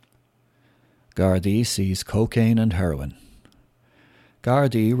Gardaí sees cocaine and heroin.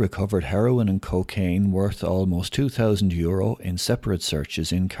 Gardaí recovered heroin and cocaine worth almost €2,000 in separate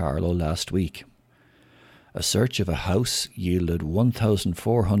searches in Carlow last week. A search of a house yielded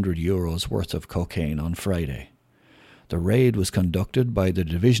 €1,400 worth of cocaine on Friday. The raid was conducted by the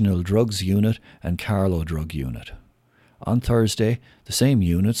Divisional Drugs Unit and Carlow Drug Unit. On Thursday, the same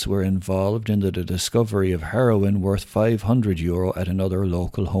units were involved in the discovery of heroin worth €500 at another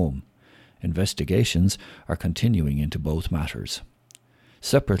local home. Investigations are continuing into both matters.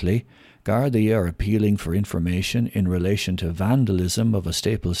 Separately, Gardaí are appealing for information in relation to vandalism of a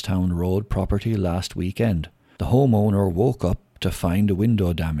Staplestown Road property last weekend. The homeowner woke up to find a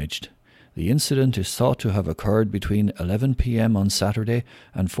window damaged. The incident is thought to have occurred between 11 p.m. on Saturday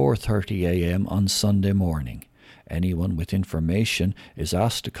and 4:30 a.m. on Sunday morning. Anyone with information is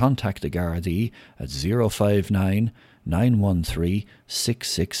asked to contact the Gardaí at 059 913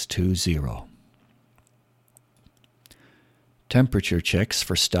 6620. Temperature checks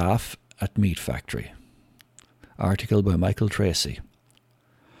for staff at meat factory. Article by Michael Tracy.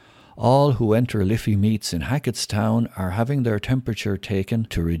 All who enter Liffey Meats in Hackettstown are having their temperature taken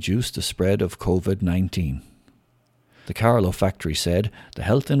to reduce the spread of COVID-19. The Carlow factory said, "The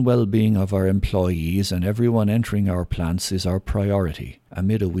health and well-being of our employees and everyone entering our plants is our priority,"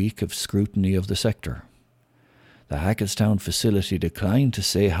 amid a week of scrutiny of the sector. The Hackettstown facility declined to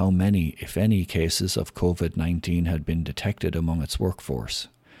say how many, if any, cases of COVID-19 had been detected among its workforce,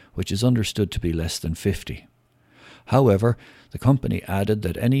 which is understood to be less than 50. However, the company added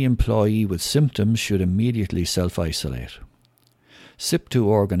that any employee with symptoms should immediately self-isolate. SIP2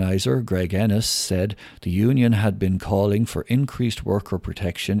 organiser Greg Ennis said the union had been calling for increased worker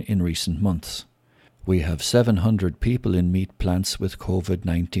protection in recent months. "We have 700 people in meat plants with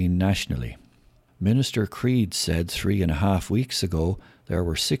COVID-19 nationally." Minister Creed said 3.5 weeks ago there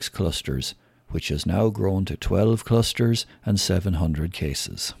were 6 clusters, which has now grown to 12 clusters and 700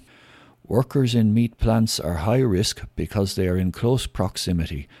 cases. Workers in meat plants are high risk because they are in close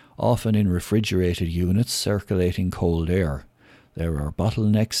proximity, often in refrigerated units circulating cold air. There are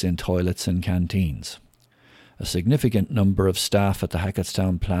bottlenecks in toilets and canteens. A significant number of staff at the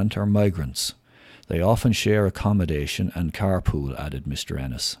Hackettstown plant are migrants. They often share accommodation and carpool, added Mr.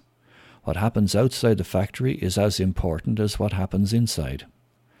 Ennis. What happens outside the factory is as important as what happens inside.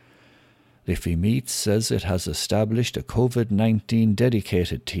 Liffey Meats says it has established a COVID-19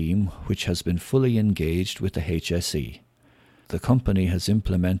 dedicated team which has been fully engaged with the HSE. The company has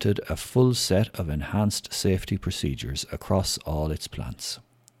implemented a full set of enhanced safety procedures across all its plants.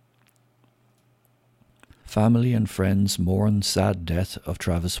 Family and friends mourn sad death of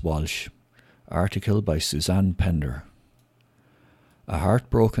Travis Walsh. Article by Suzanne Pender. A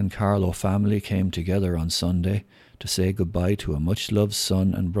heartbroken Carlow family came together on Sunday to say goodbye to a much-loved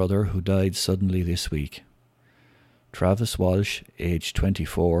son and brother who died suddenly this week. Travis Walsh, aged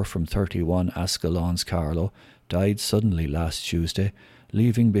 24, from 31 Ascalons, Carlow, died suddenly last Tuesday,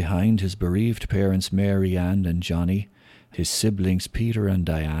 leaving behind his bereaved parents Mary Ann and Johnny, his siblings Peter and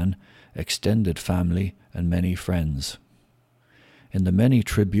Diane, extended family and many friends. In the many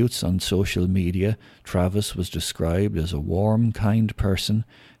tributes on social media, Travis was described as a warm, kind person,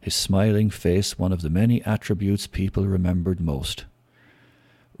 his smiling face one of the many attributes people remembered most.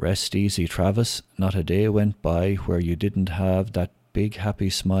 Rest easy, Travis. Not a day went by where you didn't have that big happy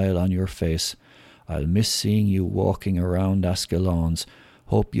smile on your face. I'll miss seeing you walking around Ascalons.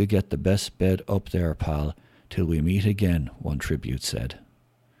 Hope you get the best bed up there, pal. Till we meet again, one tribute said.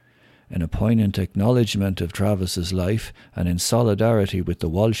 In a poignant acknowledgement of Travis's life and in solidarity with the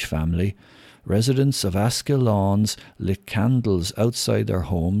Walsh family, residents of Ascalons lit candles outside their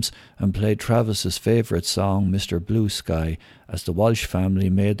homes and played Travis's favourite song, Mr. Blue Sky, as the Walsh family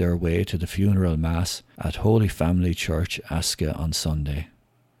made their way to the funeral mass at Holy Family Church, Asca, on Sunday.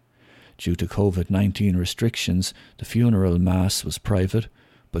 Due to COVID-19 restrictions, the funeral mass was private,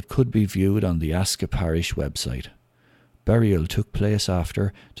 but could be viewed on the Asca Parish website. Burial took place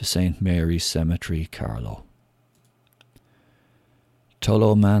after to St. Mary's Cemetery, Carlow.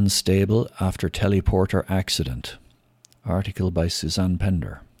 Tullow man stable after teleporter accident. Article by Suzanne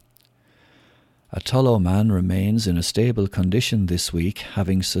Pender. A Tullow man remains in a stable condition this week,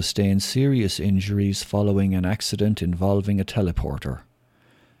 having sustained serious injuries following an accident involving a teleporter.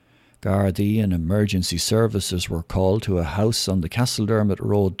 Gardaí and emergency services were called to a house on the Castledermot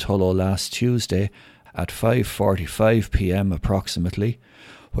Road, Tullow, last Tuesday at 5:45 p.m. approximately,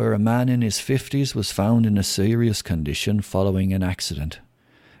 where a man in his 50s was found in a serious condition following an accident.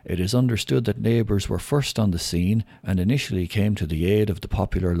 It is understood that neighbours were first on the scene and initially came to the aid of the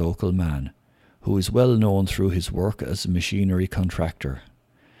popular local man, who is well known through his work as a machinery contractor.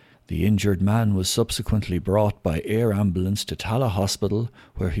 The injured man was subsequently brought by air ambulance to Tala Hospital,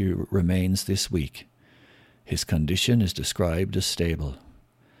 where he remains this week. His condition is described as stable.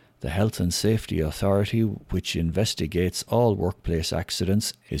 The Health and Safety Authority, which investigates all workplace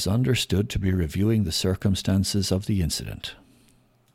accidents, is understood to be reviewing the circumstances of the incident.